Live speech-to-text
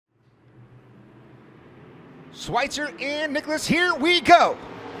Schweitzer and Nicholas, here we go.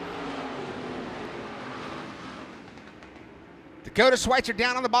 Dakota Schweitzer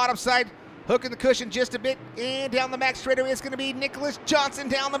down on the bottom side, hooking the cushion just a bit, and down the back straightaway it's going to be Nicholas Johnson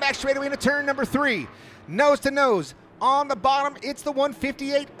down the back straightaway into turn number 3. Nose to nose. On the bottom, it's the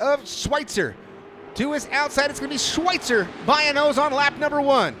 158 of Schweitzer. To his outside, it's going to be Schweitzer by a nose on lap number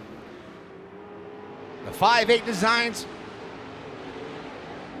 1. The 5.8 designs.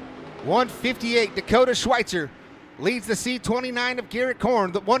 158, Dakota Schweitzer leads the C29 of Garrett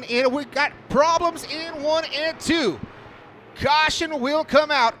Korn. The 1 and we got problems in 1 and 2. Caution will come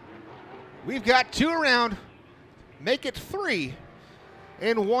out. We've got 2 around. Make it 3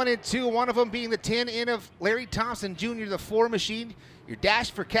 in 1 and 2. One of them being the 10 in of Larry Thompson Jr., the 4 machine. Your Dash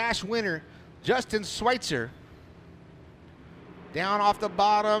for Cash winner, Justin Schweitzer. Down off the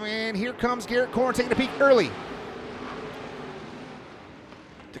bottom, and here comes Garrett Korn taking a peek early.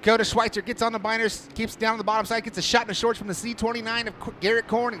 Dakota Schweitzer gets on the binders, keeps down on the bottom side, gets a shot in the shorts from the C29 of Garrett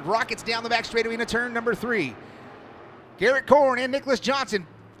Korn, and rockets down the back straightaway into turn number 3. Garrett Korn and Nicholas Johnson,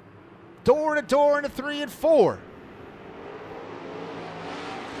 door to door into 3 and 4.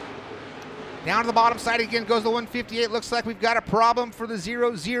 Down to the bottom side again goes the 158. Looks like we've got a problem for the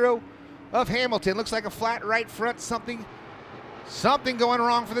 0-0 of Hamilton. Looks like a flat right front, something going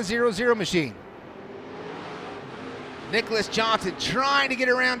wrong for the 0-0 machine. Nicholas Johnson trying to get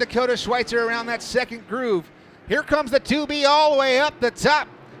around Dakota Schweitzer around that second groove. Here comes the 2B all the way up the top.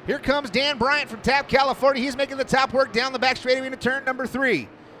 Here comes Dan Bryant from Tap, California. He's making the top work down the back straightaway into turn number 3.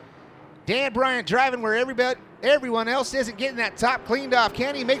 Dan Bryant driving where everyone else isn't getting that top cleaned off.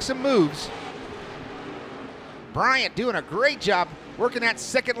 Can he make some moves? Bryant doing a great job working that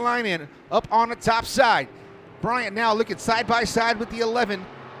second line in up on the top side. Bryant now looking side by side with the 11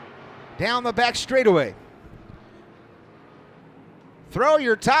 down the back straightaway. Throw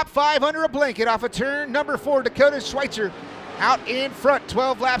your top 5 under a blanket off of turn number 4. Dakota Schweitzer out in front,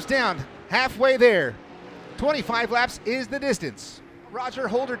 12 laps down, halfway there. 25 laps is the distance. Roger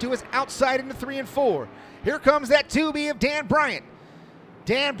Holder to his outside into 3 and 4. Here comes that 2B of Dan Bryant.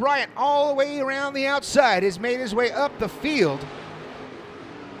 Dan Bryant all the way around the outside has made his way up the field.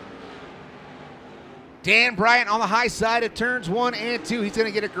 Dan Bryant on the high side of turns 1 and 2. He's going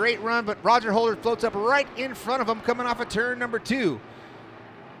to get a great run, but Roger Holder floats up right in front of him coming off of turn number 2.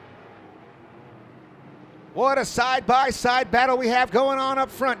 What a side-by-side battle we have going on up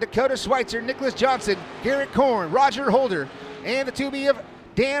front. Dakota Schweitzer, Nicholas Johnson, Garrett Korn, Roger Holder, and the 2B of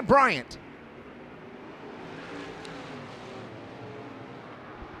Dan Bryant.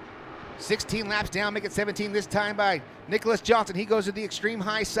 "16 laps down, make it 17 this time by Nicholas Johnson. He goes to the extreme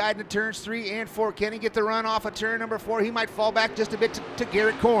high side into turns 3 and 4. Can he get the run off of turn number 4? He might fall back just a bit to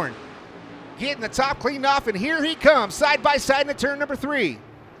Garrett Korn. Getting the top cleaned off, and here he comes, side by side into turn number 3.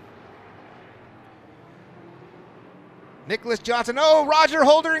 Nicholas Johnson, oh, Roger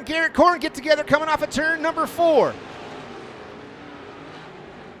Holder and Garrett Korn get together coming off of turn number 4.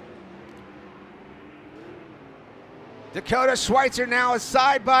 Dakota Schweitzer now is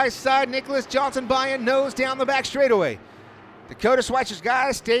side by side. Nicholas Johnson by a nose down the back straightaway. Dakota Schweitzer's got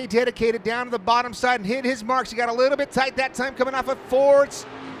to stay dedicated down to the bottom side and hit his marks. He got a little bit tight that time coming off of 4. It's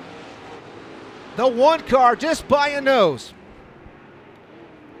the 1 car just by a nose.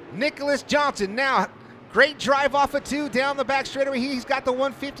 Nicholas Johnson now, great drive off of 2 down the back straightaway. He's got the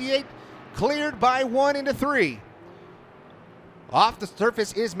 158 cleared by 1 into 3. Off the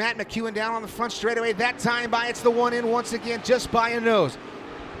surface is Matt McEwen down on the front straightaway. That time by it's the 1 in once again, just by a nose.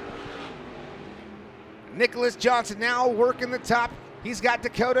 Nicholas Johnson now working the top. He's got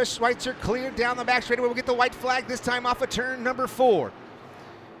Dakota Schweitzer cleared down the back straightaway. We'll get the white flag this time off of turn number 4.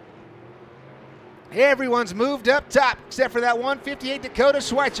 Everyone's moved up top except for that 158 Dakota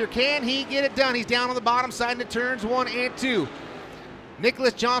Schweitzer. Can he get it done? He's down on the bottom side into turns 1 and 2.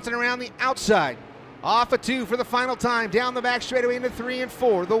 Nicholas Johnson around the outside. Off of 2 for the final time. Down the back straightaway into 3 and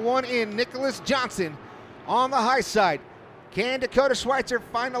 4. The 1 in, Nicholas Johnson on the high side. Can Dakota Schweitzer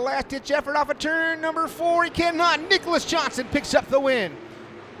find a last-ditch effort off of turn number 4? He cannot. Nicholas Johnson picks up the win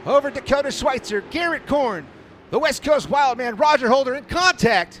over Dakota Schweitzer. Garrett Korn, the West Coast Wildman, Roger Holder in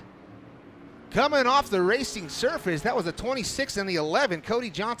contact. Coming off the racing surface, that was the 26 and the 11.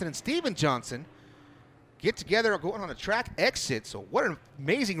 Cody Johnson and Steven Johnson get together going on a track exit. So what an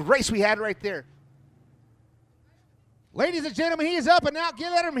amazing race we had right there. Ladies and gentlemen, he is up and out.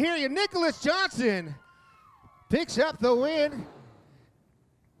 Let him hear you. Nicholas Johnson picks up the win.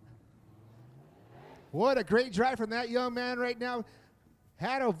 What a great drive from that young man right now.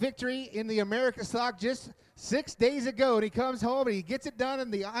 Had a victory in the America Stock just 6 days ago, and he comes home and he gets it done in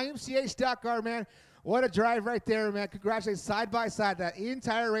the IMCA stock car, man. What a drive right there, man. Congratulations, side by side, that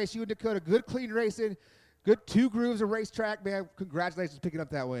entire race. You and Dakota, good, clean racing. Good 2 grooves of racetrack, man. Congratulations picking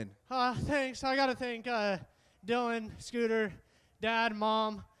up that win. Thanks. I got to thank Dylan, Scooter, Dad,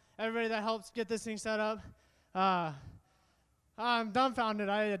 Mom, everybody that helped get this thing set up. I'm dumbfounded.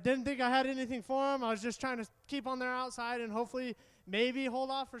 I didn't think I had anything for them. I was just trying to keep on their outside and hopefully maybe hold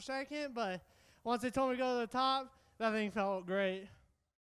off for second. But once they told me to go to the top, that thing felt great.